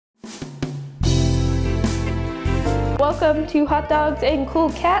Welcome to Hot Dogs and Cool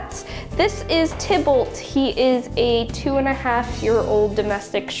Cats. This is Tybalt. He is a 2.5-year-old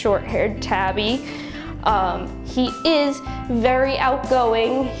domestic short-haired tabby. He is very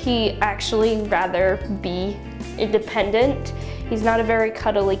outgoing. He actually rather be independent. He's not a very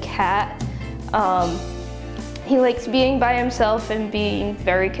cuddly cat. He likes being by himself and being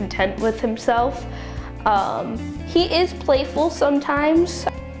very content with himself. He is playful sometimes.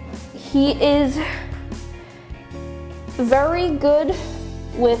 He is very good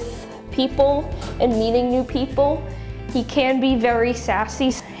with people and meeting new people. He can be very sassy.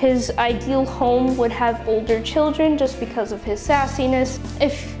 His ideal home would have older children just because of his sassiness.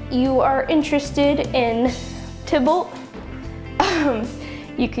 If you are interested in Tybalt,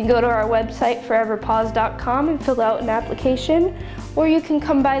 you can go to our website, foreverpaws.com, and fill out an application, or you can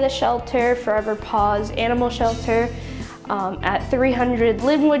come by the shelter, Forever Paws Animal Shelter, at 300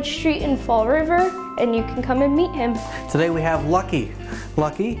 Linwood Street in Fall River, and you can come and meet him. Today we have Lucky.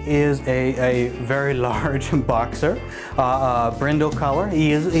 Lucky is a very large boxer, brindle color.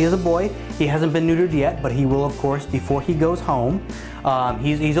 He is a boy. He hasn't been neutered yet, but he will, of course, before he goes home.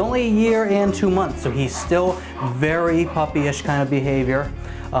 He's only a year and 2 months, so he's still very puppyish kind of behavior.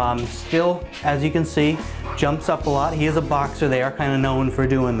 Still, as you can see, jumps up a lot. He is a boxer. They are kind of known for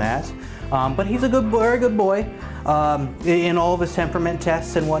doing that. But he's a very good boy in all of his temperament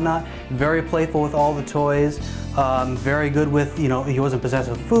tests and whatnot. Very playful with all the toys. Very good with, he wasn't possessed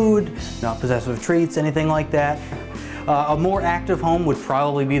of food, not possessed of treats, anything like that. A more active home would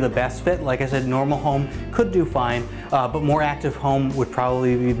probably be the best fit. Like I said, normal home could do fine, but more active home would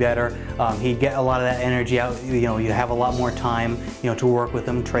probably be better. He'd get a lot of that energy out. You'd have a lot more time, to work with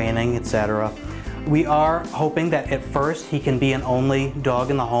him, training, etc. We are hoping that at first he can be an only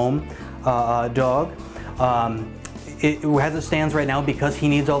dog in the home dog. As it stands right now, because he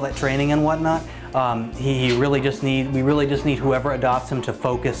needs all that training and whatnot, we really just need whoever adopts him to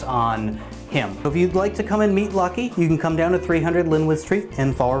focus on him. If you'd like to come and meet Lucky, you can come down to 300 Linwood Street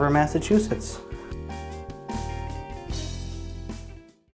in Fall River, Massachusetts.